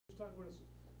talk about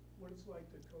what it's like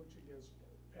to coach against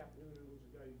Pat Noonan, who's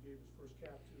the guy you gave his first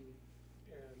cap to,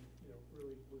 and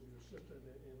really was your assistant,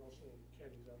 and also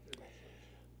Kenny's out there.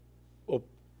 Well,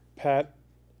 Pat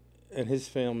and his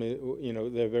family,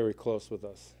 they're very close with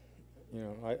us.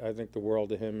 I think the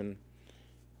world of him, and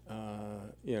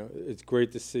it's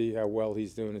great to see how well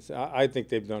he's doing. I think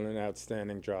they've done an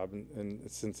outstanding job in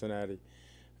Cincinnati.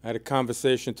 I had a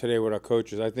conversation today with our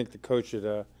coaches. I think the coach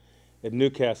at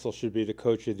Newcastle should be the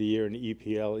coach of the year in the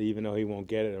EPL, even though he won't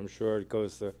get it. I'm sure it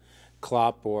goes to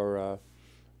Klopp or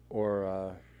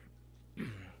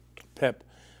Pep.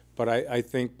 But I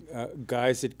think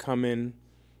guys that come in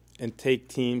and take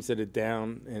teams that are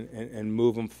down and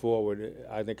move them forward,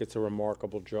 I think it's a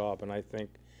remarkable job. And I think,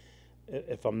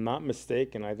 if I'm not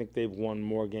mistaken, I think they've won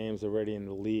more games already in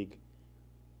the league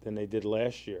than they did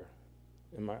last year.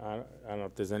 I don't know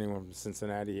if there's anyone from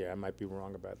Cincinnati here. I might be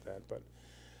wrong about that, but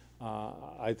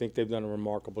I think they've done a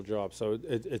remarkable job. So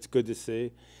it's good to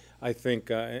see. I think,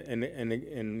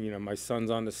 and my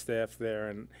son's on the staff there,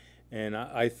 and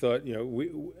I thought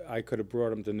I could have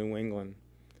brought him to New England,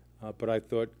 but I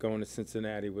thought going to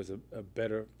Cincinnati was a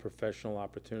better professional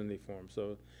opportunity for him.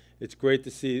 So it's great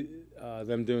to see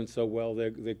them doing so well. They're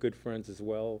good friends as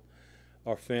well.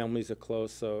 Our families are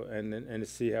close, so and to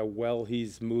see how well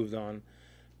he's moved on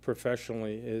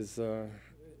professionally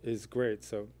is great.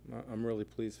 So I'm really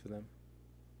pleased for them.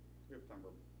 We have time for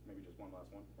maybe just one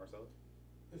last one. Marcellus?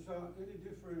 Is any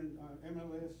different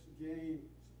MLS game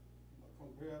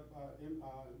compared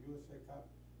USA Cup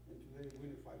and today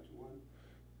winning 5-1?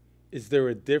 Is there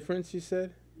a difference, you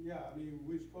said? Yeah, I mean,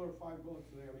 we scored 5 goals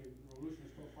today. I mean, Revolution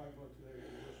scored 5 goals today.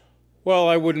 Well,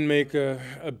 I wouldn't make a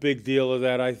big deal of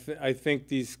that. I think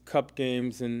these cup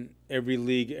games in every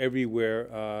league,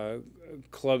 everywhere,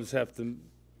 clubs have to,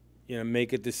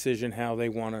 make a decision how they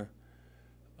want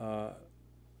to,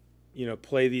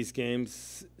 play these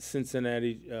games.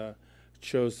 Cincinnati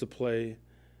chose to play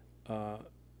a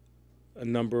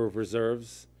number of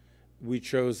reserves. We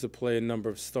chose to play a number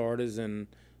of starters, and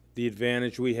the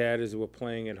advantage we had is we're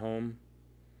playing at home.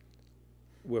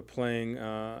 We're playing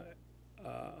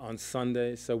on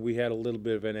Sunday, so we had a little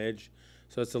bit of an edge.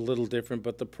 So it's a little different.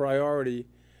 But the priority,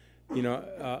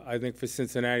 I think for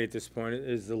Cincinnati at this point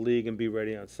is the league and be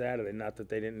ready on Saturday. Not that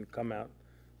they didn't come out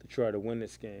to try to win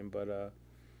this game, but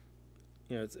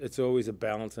it's always a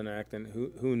balancing act, and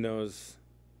who knows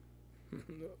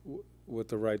what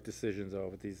the right decisions are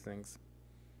with these things.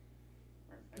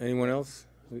 Anyone else?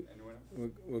 Anyone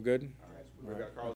else? We're good? All right. We've got Carl.